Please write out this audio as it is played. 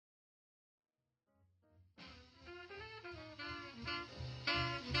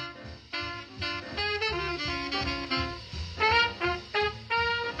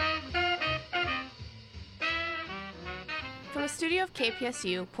studio of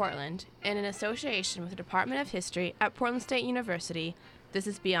KPSU, Portland, and in association with the Department of History at Portland State University, this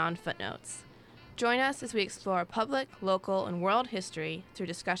is Beyond Footnotes. Join us as we explore public, local, and world history through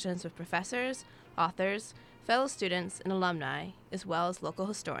discussions with professors, authors, fellow students, and alumni, as well as local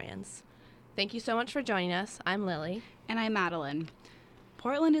historians. Thank you so much for joining us. I'm Lily. And I'm Madeline.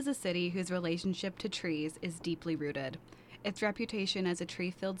 Portland is a city whose relationship to trees is deeply rooted. Its reputation as a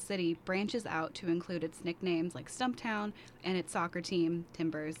tree-filled city branches out to include its nicknames like Stumptown and its soccer team,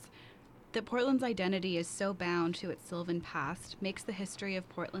 Timbers. That Portland's identity is so bound to its sylvan past makes the history of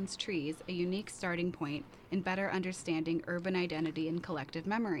Portland's trees a unique starting point in better understanding urban identity and collective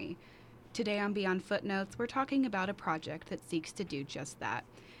memory. Today on Beyond Footnotes, we're talking about a project that seeks to do just that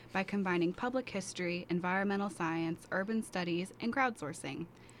by combining public history, environmental science, urban studies, and crowdsourcing.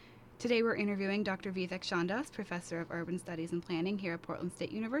 Today we're interviewing Dr. Vivek Chandas, Professor of Urban Studies and Planning here at Portland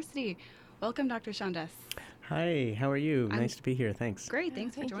State University. Welcome, Dr. Chandas. Hi, how are you? Nice to be here. Thanks. Great,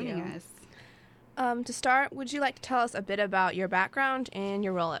 thanks for joining us. To start, would you like to tell us a bit about your background and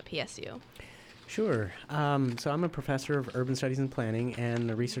your role at PSU? Sure. So I'm a professor of urban studies and planning and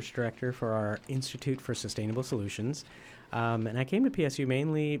the research director for our Institute for Sustainable Solutions. And I came to PSU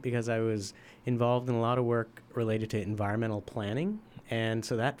mainly because I was involved in a lot of work related to environmental planning. And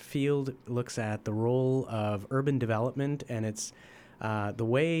so that field looks at the role of urban development and its the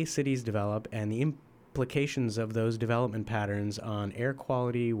way cities develop and the implications of those development patterns on air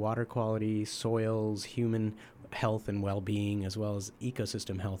quality, water quality, soils, human health and well-being, as well as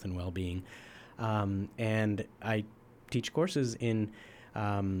ecosystem health and well-being. And I teach courses in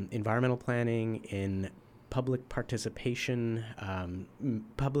environmental planning, in public participation,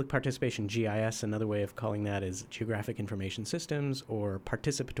 GIS, another way of calling that is Geographic Information Systems, or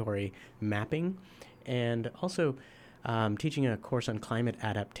participatory mapping, and also teaching a course on climate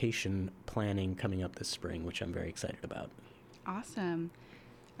adaptation planning coming up this spring, which I'm very excited about. Awesome.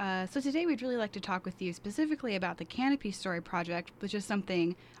 So today we'd really like to talk with you specifically about the Canopy Story Project, which is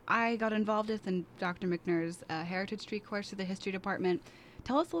something I got involved with in Dr. McNair's Heritage Tree course to the History Department.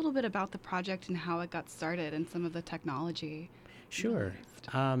 Tell us a little bit about the project and how it got started and some of the technology. Sure.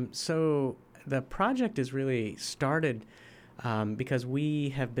 So the project is really started because we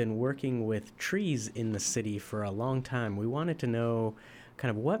have been working with trees in the city for a long time. We wanted to know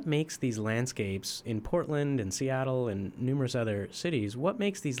kind of what makes these landscapes in Portland and Seattle and numerous other cities, what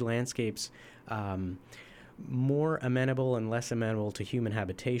makes these landscapes more amenable and less amenable to human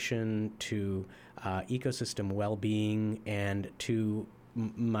habitation, to ecosystem well-being, and to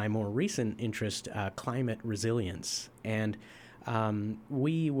my more recent interest, climate resilience. And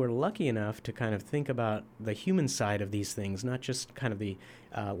we were lucky enough to kind of think about the human side of these things, not just kind of the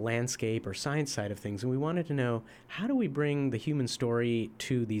landscape or science side of things. And we wanted to know, how do we bring the human story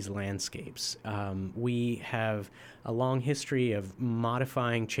to these landscapes? We have a long history of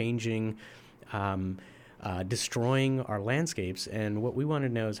modifying, changing, destroying our landscapes, and what we want to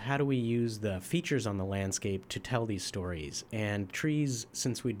know is, how do we use the features on the landscape to tell these stories? And trees,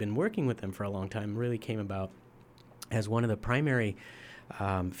 since we'd been working with them for a long time, really came about as one of the primary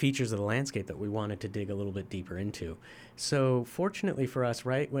features of the landscape that we wanted to dig a little bit deeper into. So fortunately for us,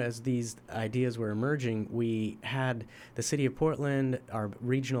 right as these ideas were emerging, we had the city of Portland, our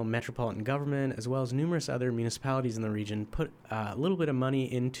regional metropolitan government, as well as numerous other municipalities in the region, put a little bit of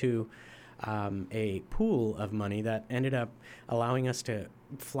money into a pool of money that ended up allowing us to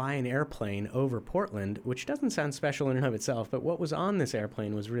fly an airplane over Portland, which doesn't sound special in and of itself, but what was on this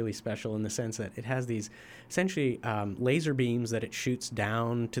airplane was really special in the sense that it has these essentially laser beams that it shoots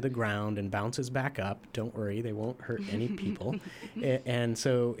down to the ground and bounces back up. Don't worry, they won't hurt any people. And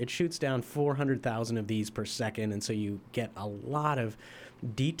so it shoots down 400,000 of these per second, and so you get a lot of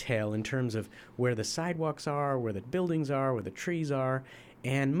detail in terms of where the sidewalks are, where the buildings are, where the trees are.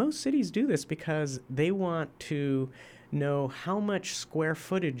 And most cities do this because they want to know how much square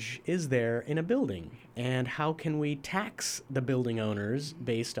footage is there in a building, and how can we tax the building owners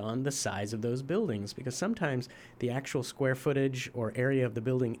based on the size of those buildings, because sometimes the actual square footage or area of the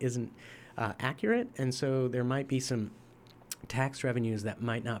building isn't accurate, and so there might be some tax revenues that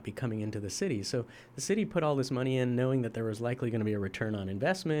might not be coming into the city. So the city put all this money in knowing that there was likely going to be a return on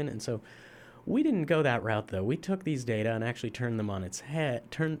investment, and so we didn't go that route, though. We took these data and actually turned them on its head,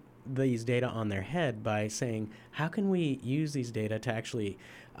 turned these data on their head by saying, how can we use these data to actually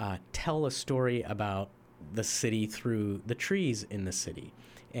tell a story about the city through the trees in the city?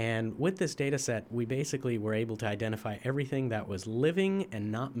 And with this data set, we basically were able to identify everything that was living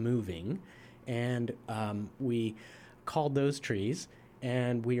and not moving, and we called those trees.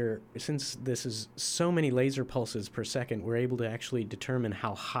 And since this is so many laser pulses per second, we're able to actually determine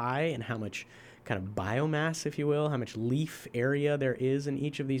how high and how much kind of biomass, if you will, how much leaf area there is in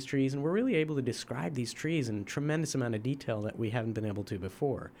each of these trees. And we're really able to describe these trees in a tremendous amount of detail that we haven't been able to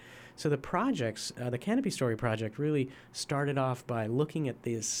before. So the projects, the Canopy Story project really started off by looking at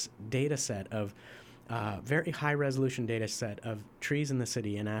this data set of very high resolution data set of trees in the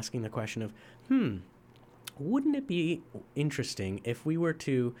city and asking the question of, wouldn't it be interesting if we were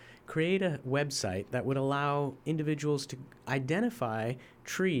to create a website that would allow individuals to identify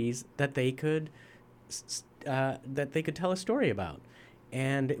trees that they could tell a story about?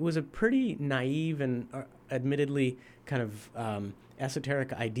 And it was a pretty naive and admittedly kind of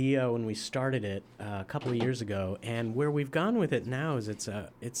esoteric idea when we started it a couple of years ago. And where we've gone with it now is it's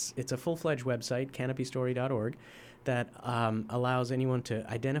a full-fledged website, canopystory.org, that allows anyone to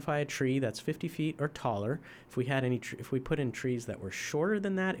identify a tree that's 50 feet or taller. If we had if we put in trees that were shorter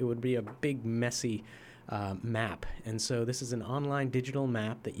than that, it would be a big, messy map. And so this is an online digital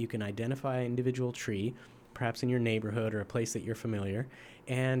map that you can identify an individual tree, perhaps in your neighborhood or a place that you're familiar,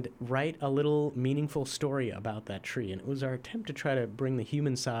 and write a little meaningful story about that tree. And it was our attempt to try to bring the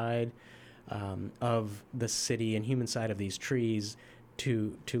human side of the city and human side of these trees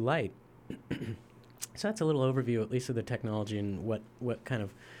to light. So that's a little overview, at least of the technology and what kind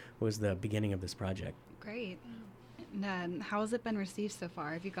of was the beginning of this project. Great. And how has it been received so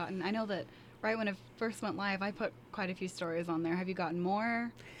far? Have you gotten, I know that right when it first went live, I put quite a few stories on there. Have you gotten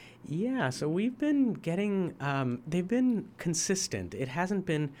more? Yeah, so we've been getting, they've been consistent. It hasn't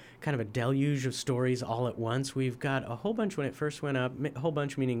been kind of a deluge of stories all at once. We've got a whole bunch when it first went up, a whole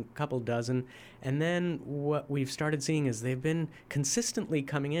bunch meaning a couple dozen. And then what we've started seeing is they've been consistently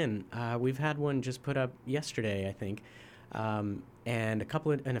coming in. We've had one just put up yesterday, I think, and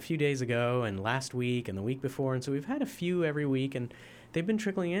a few days ago, and last week, and the week before. And so we've had a few every week, and they've been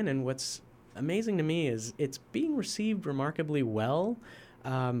trickling in. And what's amazing to me is it's being received remarkably well.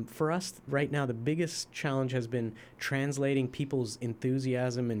 For us right now, the biggest challenge has been translating people's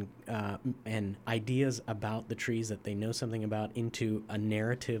enthusiasm and ideas about the trees that they know something about into a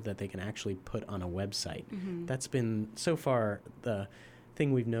narrative that they can actually put on a website. Mm-hmm. That's been, so far, the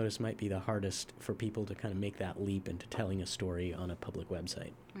thing we've noticed might be the hardest for people to kind of make that leap into telling a story on a public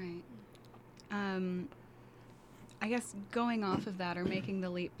website. Right. I guess going off of that, or making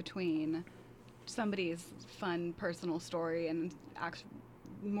the leap between somebody's fun personal story and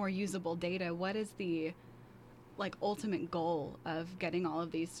more usable data, what is the ultimate goal of getting all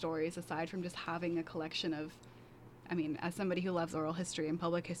of these stories, aside from just having a collection of, I mean, as somebody who loves oral history and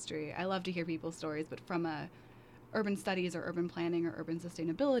public history, I love to hear people's stories, but from a urban studies or urban planning or urban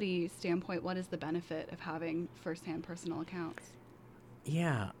sustainability standpoint, what is the benefit of having firsthand personal accounts?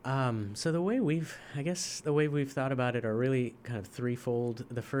 Yeah, so the way we've thought about it are really kind of threefold.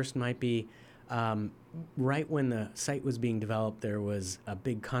 The first might be, right when the site was being developed, there was a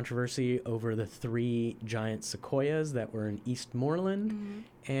big controversy over the 3 giant sequoias that were in Eastmoreland, mm-hmm.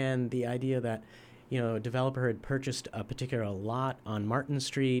 and the idea that, a developer had purchased a particular lot on Martin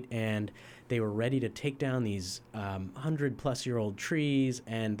Street, and they were ready to take down these 100-plus-year-old trees,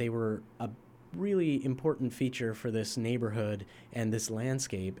 and they were a really important feature for this neighborhood and this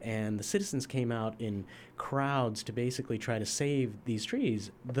landscape, and the citizens came out in crowds to basically try to save these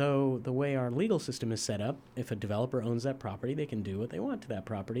trees. Though the way our legal system is set up, if a developer owns that property, they can do what they want to that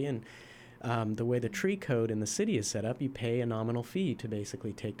property, and the way the tree code in the city is set up, you pay a nominal fee to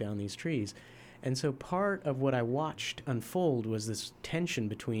basically take down these trees. And so part of what I watched unfold was this tension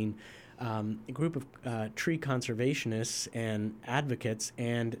between a group of tree conservationists and advocates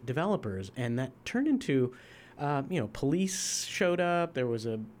and developers, and that turned into, police showed up. There was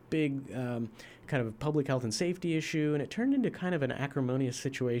a big kind of public health and safety issue, and it turned into kind of an acrimonious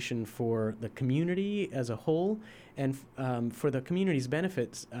situation for the community as a whole, and for the community's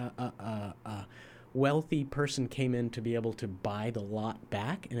benefits. Wealthy person came in to be able to buy the lot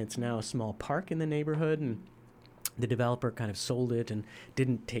back, and it's now a small park in the neighborhood, and the developer kind of sold it and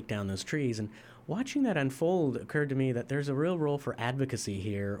didn't take down those trees. And watching that unfold occurred to me that there's a real role for advocacy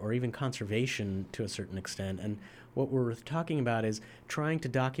here, or even conservation to a certain extent. And what we're talking about is trying to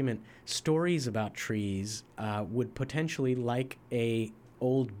document stories about trees, would potentially, like a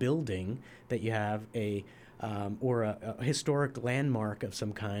old building that you have or a historic landmark of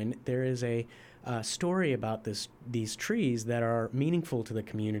some kind. There is a story about these trees that are meaningful to the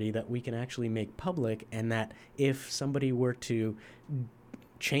community that we can actually make public, and that if somebody were to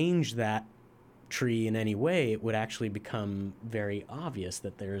change that tree in any way, it would actually become very obvious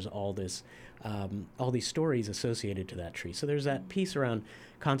that there's all these stories associated to that tree. So there's that piece around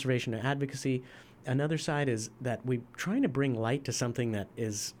conservation and advocacy. Another side is that we're trying to bring light to something that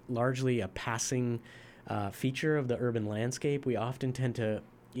is largely a passing feature of the urban landscape. We often tend to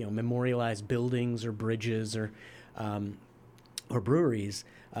memorialize buildings or bridges or breweries,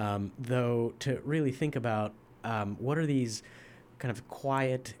 though to really think about what are these kind of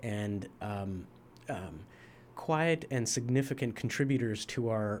quiet and significant contributors to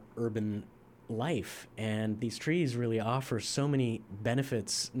our urban life. And these trees really offer so many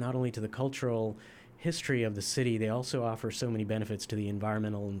benefits, not only to the cultural history of the city, they also offer so many benefits to the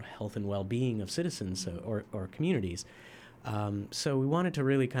environmental and health and well-being of citizens or communities. So we wanted to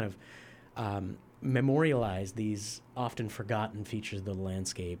really kind of memorialize these often forgotten features of the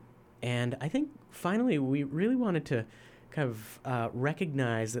landscape. And I think finally we really wanted to kind of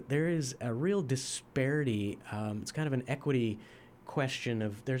recognize that there is a real disparity. It's kind of an equity question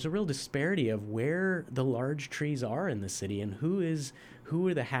of there's a real disparity of where the large trees are in the city and who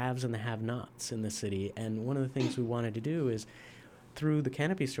are the haves and the have-nots in the city. And one of the things we wanted to do is through the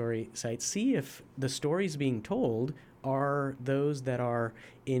Canopy Story site, see if the stories being told are those that are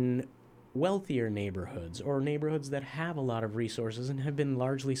in wealthier neighborhoods or neighborhoods that have a lot of resources and have been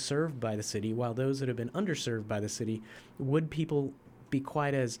largely served by the city, while those that have been underserved by the city, would people be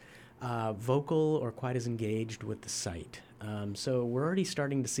quite as vocal or quite as engaged with the site? So we're already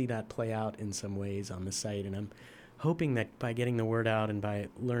starting to see that play out in some ways on the site, and I'm hoping that by getting the word out and by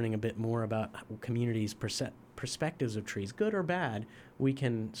learning a bit more about communities' perspectives of trees, good or bad, we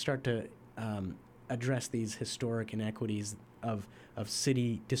can start to address these historic inequities of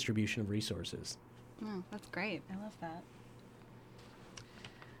city distribution of resources. Oh, that's great. I love that.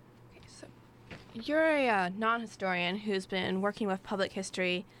 Okay, so you're a non-historian who's been working with public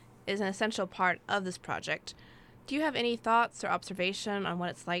history is an essential part of this project. Do you have any thoughts or observation on what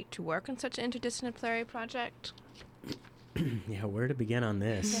it's like to work on such an interdisciplinary project? Yeah, where to begin on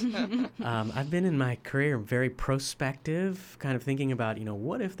this? I've been in my career very prospective, kind of thinking about,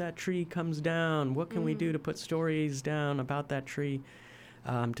 what if that tree comes down? What can we do to put stories down about that tree?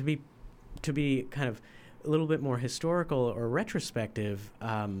 To be kind of a little bit more historical or retrospective,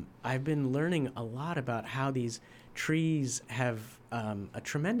 I've been learning a lot about how these trees have a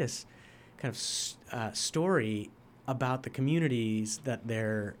tremendous kind of story about the communities that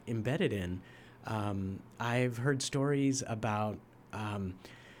they're embedded in. I've heard stories about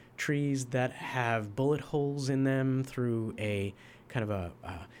trees that have bullet holes in them through a kind of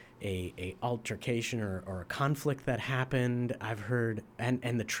a altercation or a conflict that happened. I've heard,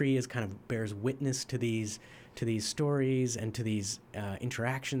 and the tree is kind of bears witness to these stories and to these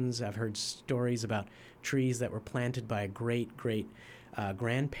interactions. I've heard stories about trees that were planted by a great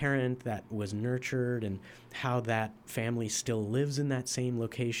grandparent that was nurtured, and how that family still lives in that same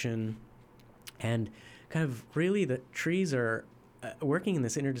location. And kind of really the trees are working in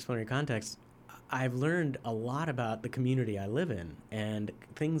this interdisciplinary context. I've learned a lot about the community I live in, and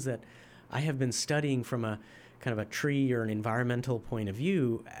things that I have been studying from a kind of a tree or an environmental point of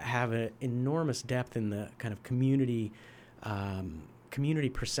view have an enormous depth in the kind of community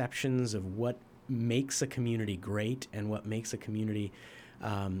perceptions of what makes a community great and what makes a community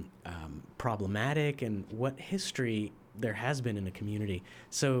problematic, and what history there has been in a community.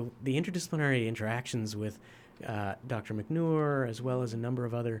 So the interdisciplinary interactions with Dr. McNeur, as well as a number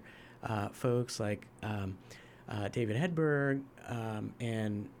of other folks like David Hedberg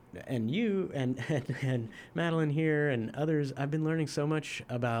and you and Madeline here and others, I've been learning so much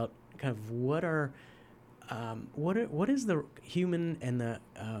about kind of what is the human and the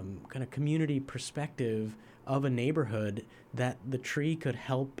kind of community perspective of a neighborhood that the tree could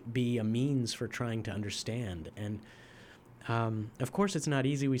help be a means for trying to understand. And of course, it's not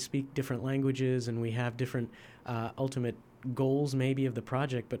easy. We speak different languages and we have different ultimate goals maybe of the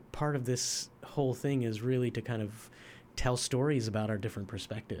project, but part of this whole thing is really to kind of tell stories about our different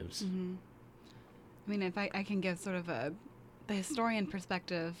perspectives. Mm-hmm. I mean, if I can give sort of the historian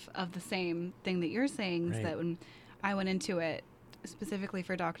perspective of the same thing that you're saying, right. Is that when I went into it specifically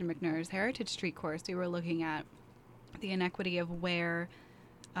for Dr. McNeur's Heritage Street course, we were looking at the inequity of where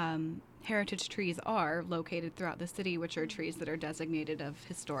heritage trees are located throughout the city, which are trees that are designated of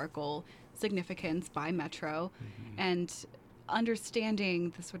historical significance by Metro, and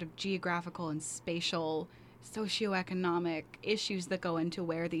understanding the sort of geographical and spatial socioeconomic issues that go into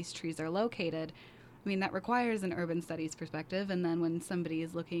where these trees are located. I mean, that requires an urban studies perspective, and then when somebody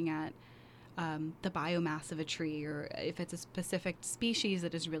is looking at the biomass of a tree, or if it's a specific species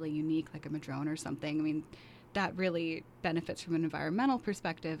that is really unique, like a madrone or something, I mean, that really benefits from an environmental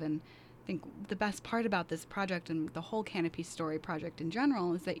perspective. And I think the best part about this project and the whole Canopy Story project in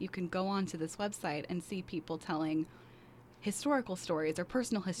general is that you can go onto this website and see people telling historical stories or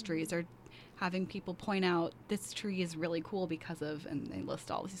personal histories, or having people point out this tree is really cool because of, and they list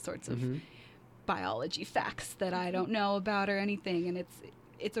all these sorts of biology facts that I don't know about or anything. And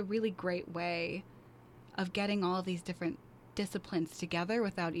it's a really great way of getting all of these different disciplines together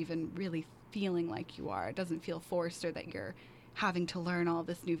without even really feeling like you are. It doesn't feel forced or that you're having to learn all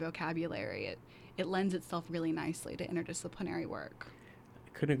this new vocabulary. It lends itself really nicely to interdisciplinary work. I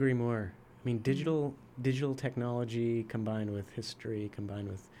couldn't agree more. I mean, digital technology combined with history, combined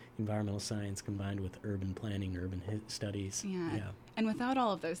with environmental science, combined with urban planning, urban studies. Yeah. And without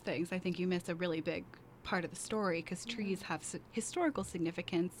all of those things, I think you miss a really big part of the story, because trees have historical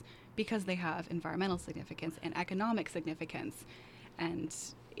significance because they have environmental significance and economic significance. And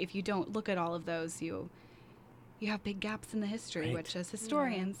if you don't look at all of those, you have big gaps in the history, Right. which as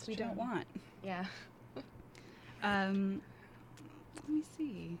historians we don't want. Yeah. Let me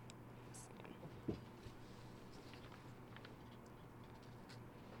see.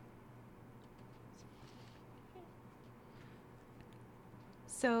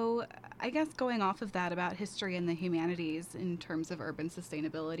 So I guess going off of that about history and the humanities in terms of urban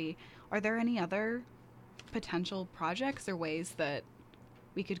sustainability, are there any other potential projects or ways that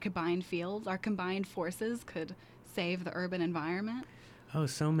we could combine fields, our combined forces could save the urban environment? Oh,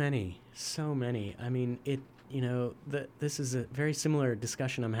 so many. I mean, this is a very similar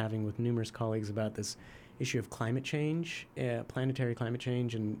discussion I'm having with numerous colleagues about this issue of climate change, planetary climate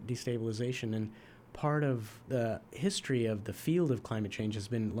change and destabilization. And part of the history of the field of climate change has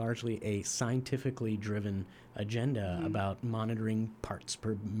been largely a scientifically driven agenda about monitoring parts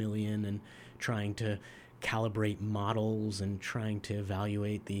per million and trying to calibrate models and trying to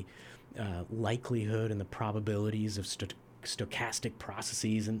evaluate the likelihood and the probabilities of stochastic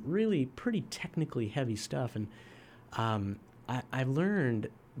processes, and really pretty technically heavy stuff. And I've learned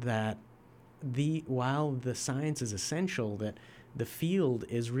that while the science is essential, that the field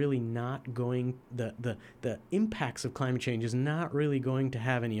is really not going, the impacts of climate change is not really going to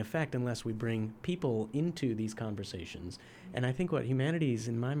have any effect unless we bring people into these conversations. And I think what humanities,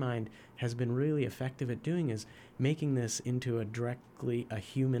 in my mind, has been really effective at doing is making this into a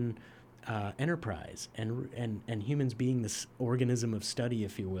human enterprise, and humans being this organism of study,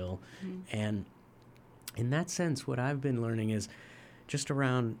 if you will. And in that sense, what I've been learning is just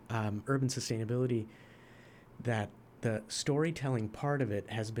around urban sustainability, that the storytelling part of it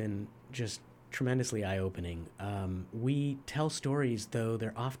has been just tremendously eye-opening. We tell stories, though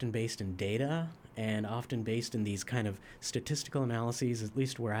they're often based in data and often based in these kind of statistical analyses, at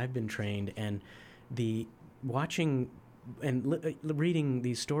least where I've been trained, and the watching and reading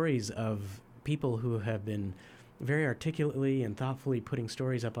these stories of people who have been very articulately and thoughtfully putting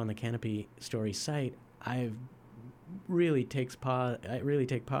stories up on the Canopy Story site, I really take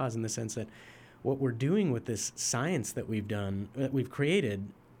pause in the sense that what we're doing with this science that we've created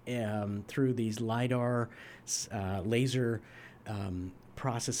through these LiDAR, laser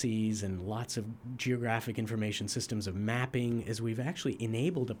processes and lots of geographic information systems of mapping, is we've actually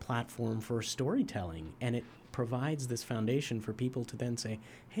enabled a platform for storytelling, and it provides this foundation for people to then say,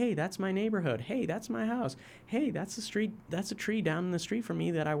 hey, that's my neighborhood, hey, that's my house, hey, that's a tree down in the street from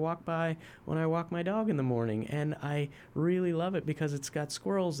me that I walk by when I walk my dog in the morning, and I really love it because it's got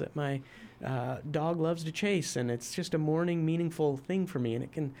squirrels that my dog loves to chase, and it's just a morning meaningful thing for me. And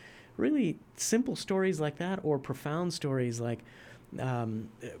it can really, simple stories like that, or profound stories like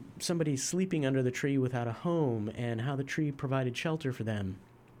somebody sleeping under the tree without a home and how the tree provided shelter for them.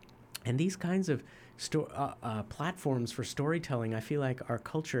 And these kinds of platforms for storytelling, I feel like our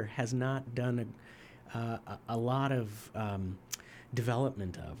culture has not done a lot of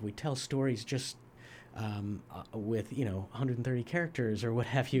development of. We tell stories just with 130 characters or what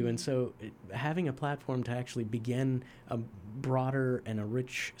have you, and so having a platform to actually begin a broader and a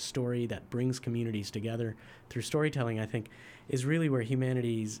rich story that brings communities together through storytelling, I think, is really where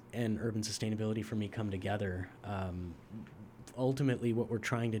humanities and urban sustainability for me come together. Ultimately, what we're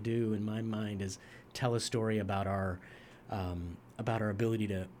trying to do, in my mind, is tell a story about our ability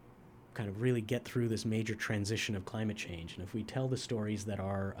to kind of really get through this major transition of climate change. And if we tell the stories that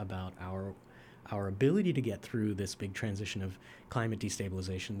are about our ability to get through this big transition of climate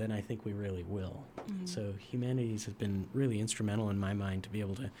destabilization, then I think we really will. So humanities has been really instrumental in my mind to be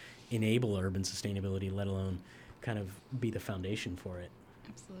able to enable urban sustainability, let alone kind of be the foundation for it.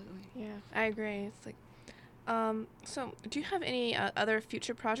 Absolutely. Yeah, I agree. It's like, so do you have any other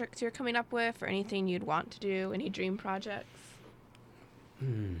future projects you're coming up with, or anything you'd want to do, any dream projects?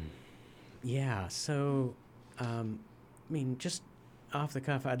 Yeah, so, just off the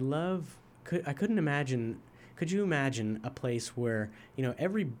cuff, could you imagine a place where,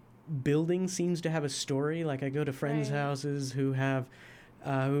 every building seems to have a story? Like, I go to friends' houses who have,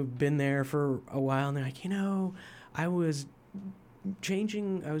 who've been there for a while, and they're like, I was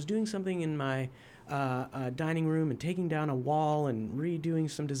doing something in my dining room and taking down a wall and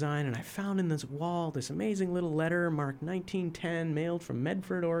redoing some design, and I found in this wall this amazing little letter marked 1910, mailed from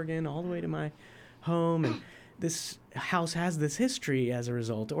Medford, Oregon, all the way to my home. And this house has this history as a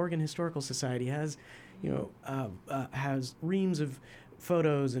result. Oregon Historical Society has, has reams of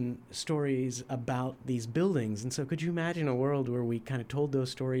photos and stories about these buildings. And so could you imagine a world where we kind of told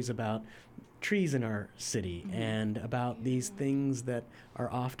those stories about trees in our city and about these things that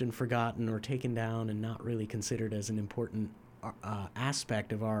are often forgotten or taken down and not really considered as an important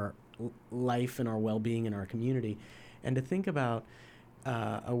aspect of our life and our well-being in our community, and to think about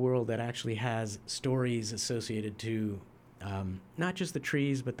a world that actually has stories associated to not just the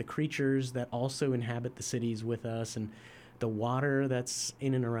trees but the creatures that also inhabit the cities with us, and the water that's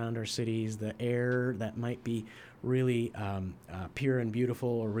in and around our cities, the air that might be really pure and beautiful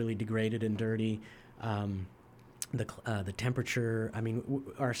or really degraded and dirty, the temperature. I mean,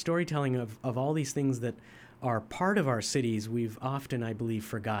 our storytelling of all these things that are part of our cities, we've often, I believe,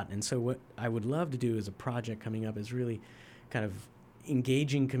 forgotten. And so what I would love to do as a project coming up is really kind of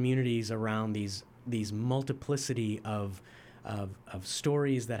engaging communities around these multiplicity of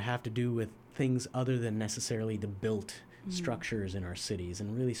stories that have to do with things other than necessarily the built structures in our cities,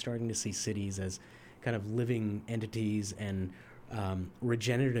 and really starting to see cities as kind of living entities and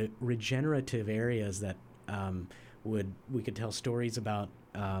regenerative areas that we could tell stories about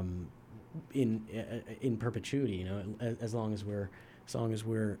in perpetuity, as long as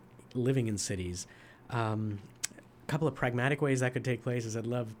we're living in cities. A couple of pragmatic ways that could take place is I'd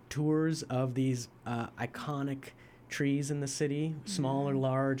love tours of these iconic trees in the city, small or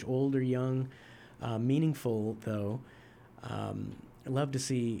large, old or young, meaningful though. I'd love to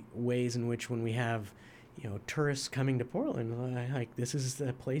see ways in which when we have, tourists coming to Portland, like this is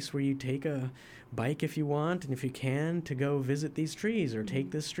the place where you take a bike if you want and if you can to go visit these trees, or take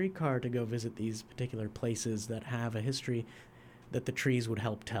this streetcar to go visit these particular places that have a history that the trees would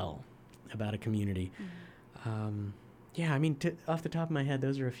help tell about a community. Off the top of my head,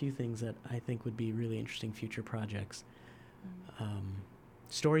 those are a few things that I think would be really interesting future projects.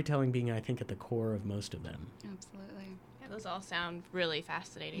 Storytelling being, I think, at the core of most of them. Absolutely. Yeah, those all sound really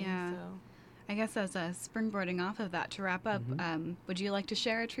fascinating. Yeah. So. I guess as a springboarding off of that, to wrap up, would you like to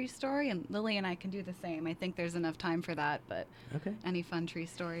share a tree story? And Lily and I can do the same. I think there's enough time for that, but okay. Any fun tree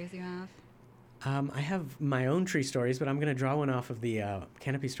stories you have? I have my own tree stories, but I'm going to draw one off of the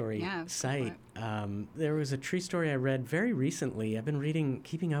Canopy Story site. There was a tree story I read very recently. I've been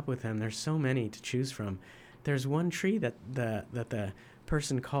keeping up with them. There's so many to choose from. There's one tree that the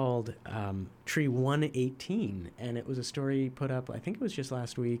person called Tree 118, and it was a story put up, I think it was just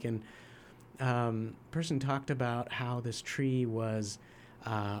last week, and person talked about how this tree was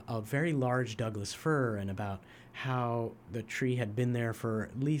a very large Douglas fir, and about how the tree had been there for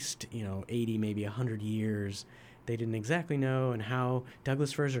at least 80, maybe 100 years. They didn't exactly know, and how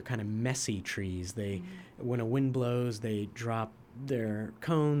Douglas firs are kind of messy trees. They, when a wind blows, they drop their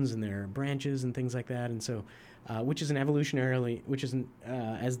cones and their branches and things like that, and so, which is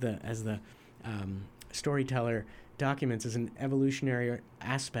as the storyteller documents, is an evolutionary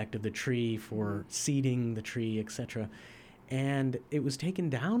aspect of the tree for seeding the tree, etc. And it was taken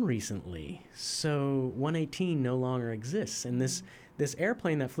down recently, so 118 no longer exists. And this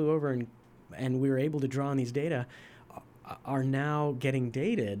airplane that flew over and we were able to draw on these data are now getting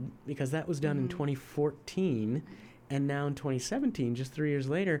dated, because that was done in 2014, and now in 2017, just 3 years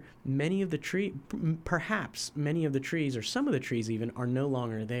later, perhaps many of the trees, or some of the trees even, are no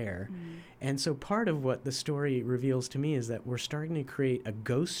longer there. And so part of what the story reveals to me is that we're starting to create a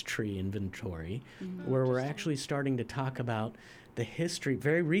ghost tree inventory, where we're actually starting to talk about the history,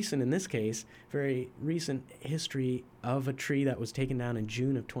 very recent in this case, very recent history of a tree that was taken down in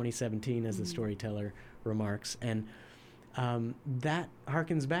June of 2017, as the storyteller remarks. And that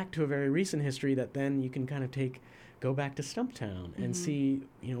harkens back to a very recent history that then you can kind of go back to Stumptown and see,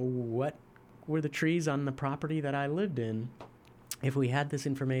 what were the trees on the property that I lived in. If we had this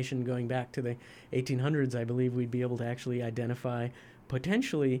information going back to the 1800s, I believe we'd be able to actually identify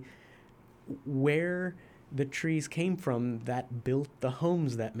potentially where the trees came from that built the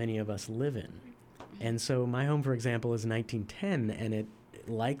homes that many of us live in. And so my home, for example, is 1910, and it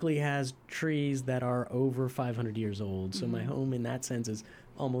likely has trees that are over 500 years old. So my home in that sense is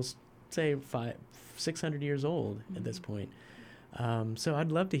almost, say, 600 years old at this point. So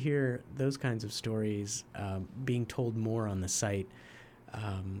I'd love to hear those kinds of stories being told more on the site.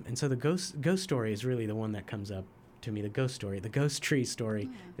 And so the ghost story is really the one that comes up to me. The ghost tree story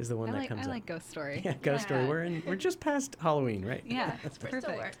is the one that comes up. I like ghost story. Yeah, ghost story. We're just past Halloween, right? Yeah, That's perfect.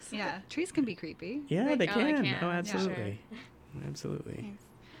 still works. Yeah, trees can be creepy. Yeah, they can. They can. Oh, absolutely. Sure. Absolutely.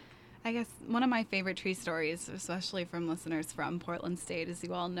 I guess one of my favorite tree stories, especially from listeners from Portland State, is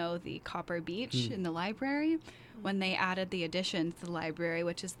you all know the Copper Beech in the library. When they added the addition to the library,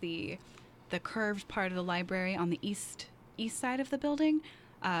 which is the curved part of the library on the east side of the building,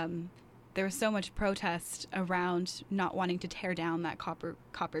 there was so much protest around not wanting to tear down that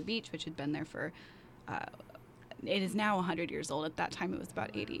copper beech, which had been there for, it is now 100 years old. At that time, it was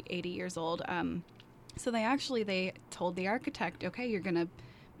about 80 years old. So they told the architect, okay, you're going to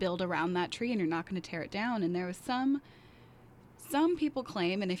build around that tree and you're not going to tear it down. And there was some people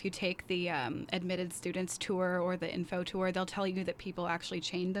claim, and if you take the admitted students tour or the info tour, they'll tell you that people actually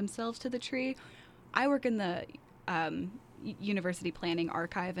chained themselves to the tree. I work in the university planning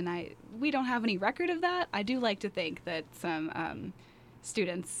archive, and we don't have any record of that. I do like to think that some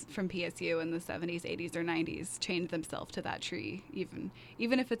students from PSU in the 70s, 80s, or 90s chained themselves to that tree,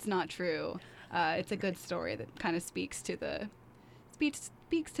 even if it's not true. It's a good story that kind of speaks to the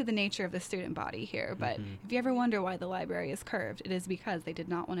nature of the student body here. But if you ever wonder why the library is curved, it is because they did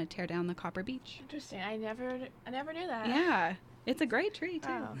not want to tear down the copper beech. Interesting. I never knew that. Yeah. It's a great tree, too.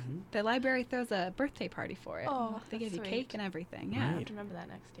 Oh. The library throws a birthday party for it. Oh, they give you sweet. cake and everything. Yeah. I have to remember that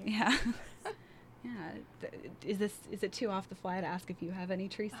next year. Yeah. Yeah. Is it too off the fly to ask if you have any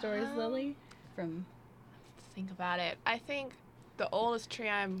tree stories, Lily? Let's think about it. I think the oldest tree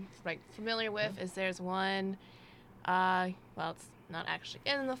I'm familiar with is there's one. It's not actually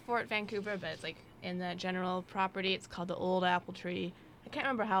in the Fort Vancouver, but it's in that general property. It's called the Old Apple Tree. I can't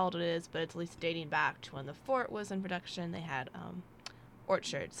remember how old it is, but it's at least dating back to when the fort was in production. They had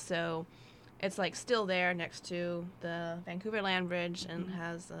orchards, so it's still there next to the Vancouver Land Bridge, and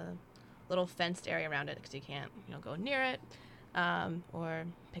has a little fenced area around it because you can't go near it or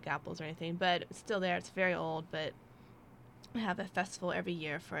pick apples or anything. But it's still there. It's very old, but we have a festival every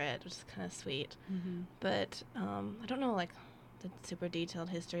year for it, which is kind of sweet. But I don't know the super detailed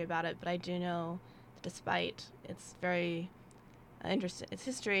history about it, but I do know that despite its very interesting its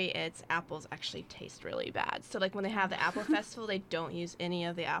history, its apples actually taste really bad. So when they have the apple festival, they don't use any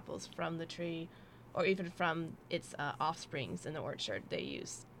of the apples from the tree or even from its offsprings in the orchard. They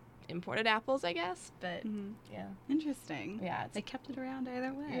use imported apples, I guess. But yeah, interesting. Yeah, they kept it around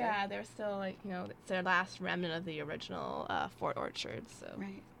either way. Yeah, they're still it's their last remnant of the original fort orchard. So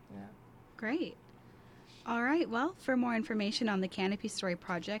right. Yeah, great. All right, well, for more information on the Canopy Story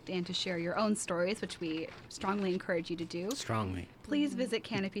Project and to share your own stories, which we strongly encourage you to do, please visit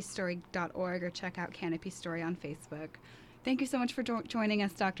canopystory.org or check out Canopy Story on Facebook. Thank you so much for joining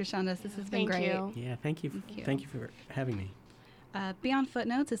us, Dr. Shondas. This has been great. You. Yeah, thank you for having me. Beyond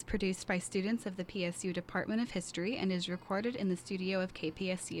Footnotes is produced by students of the PSU Department of History and is recorded in the studio of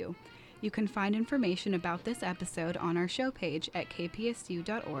KPSU. You can find information about this episode on our show page at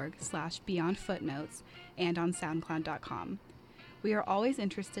kpsu.org/beyondfootnotes and on soundcloud.com. We are always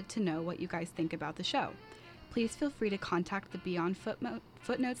interested to know what you guys think about the show. Please feel free to contact the Beyond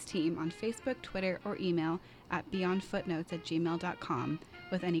Footnotes team on Facebook, Twitter, or email at beyondfootnotes@gmail.com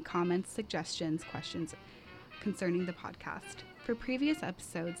with any comments, suggestions, questions concerning the podcast. For previous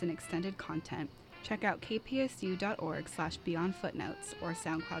episodes and extended content, check out kpsu.org/beyondfootnotes or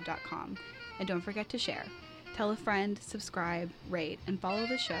soundcloud.com. And don't forget to share. Tell a friend, subscribe, rate, and follow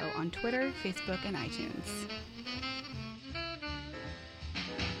the show on Twitter, Facebook, and iTunes.